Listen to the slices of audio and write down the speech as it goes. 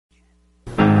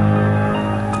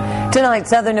Tonight,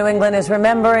 Southern New England is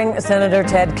remembering Senator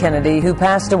Ted Kennedy, who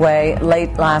passed away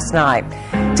late last night.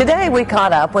 Today, we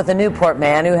caught up with a Newport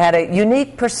man who had a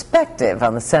unique perspective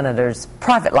on the senator's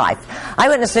private life.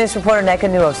 Eyewitness News reporter Neka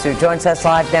Nuosu joins us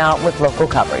live now with local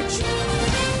coverage.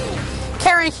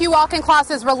 Karen, Hugh Auchincloss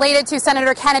is related to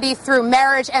Senator Kennedy through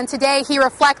marriage, and today he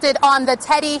reflected on the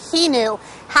Teddy he knew.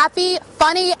 Happy,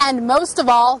 funny, and most of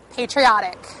all,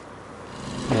 patriotic.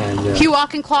 Hugh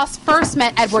Auchincloss first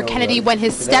met Edward Kennedy when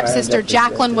his stepsister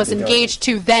Jacqueline was engaged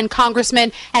to then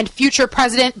Congressman and future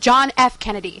President John F.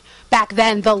 Kennedy. Back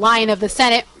then, the Lion of the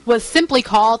Senate was simply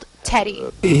called Teddy.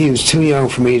 He was too young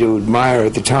for me to admire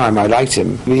at the time. I liked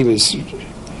him. He was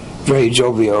very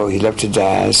jovial. He loved to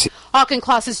dance.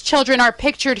 Auchincloss's children are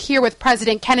pictured here with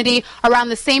President Kennedy around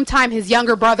the same time his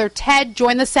younger brother Ted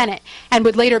joined the Senate and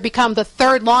would later become the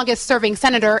third longest serving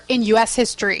senator in U.S.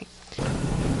 history.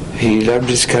 He loved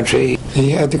his country.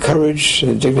 He had the courage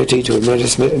and dignity to admit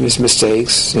his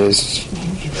mistakes, his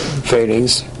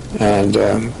failings, and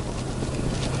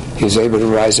he was able to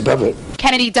rise above it.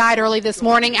 Kennedy died early this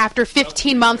morning after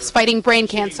 15 months fighting brain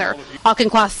cancer.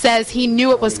 Auchincloss says he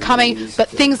knew it was coming, but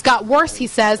things got worse, he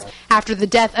says, after the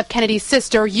death of Kennedy's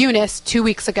sister, Eunice, 2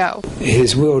 weeks ago.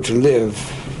 His will to live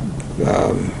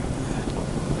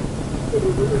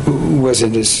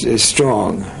wasn't as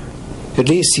strong. At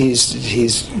least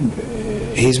he's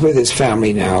with his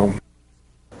family now.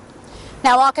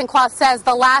 Now, Auchincloss says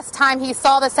the last time he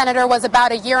saw the senator was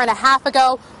about a year and a half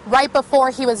ago, right before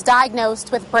he was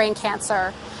diagnosed with brain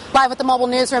cancer. Live at the mobile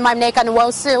newsroom, I'm Neka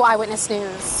Nuosu, Eyewitness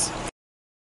News.